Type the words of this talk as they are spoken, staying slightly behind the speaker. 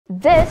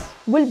This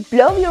will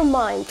blow your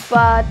mind,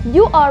 but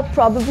you are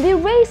probably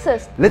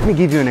racist. Let me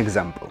give you an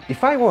example.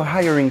 If I were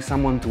hiring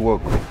someone to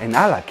work with and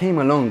Ala came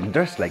along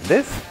dressed like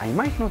this, I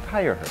might not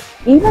hire her.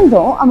 Even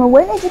though I'm a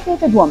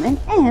well-educated woman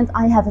and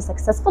I have a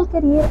successful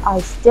career,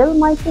 I still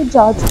might be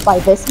judged by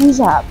this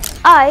hijab.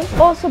 I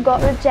also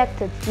got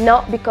rejected,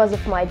 not because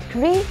of my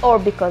degree or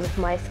because of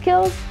my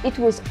skills, it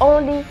was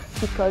only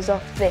because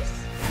of this.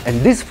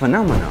 And this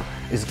phenomena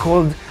is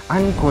called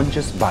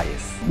unconscious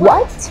bias.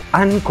 What?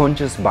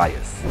 Unconscious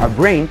bias. Our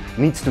brain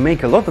needs to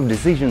make a lot of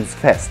decisions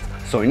fast,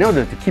 so in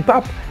order to keep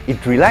up,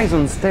 it relies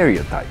on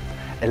stereotype.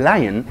 A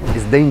lion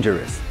is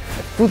dangerous.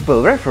 A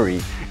football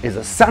referee is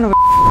a son of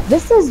a.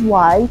 This is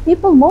why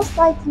people most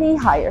likely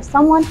hire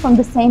someone from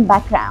the same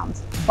background.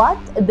 But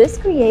this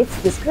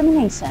creates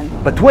discrimination.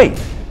 But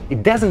wait,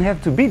 it doesn't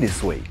have to be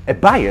this way. A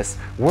bias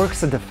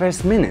works at the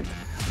first minute,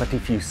 but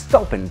if you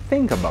stop and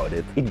think about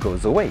it, it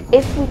goes away.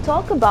 If we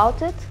talk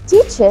about it,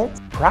 Teach it.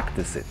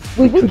 Practice it.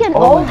 we can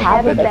all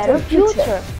have a better future.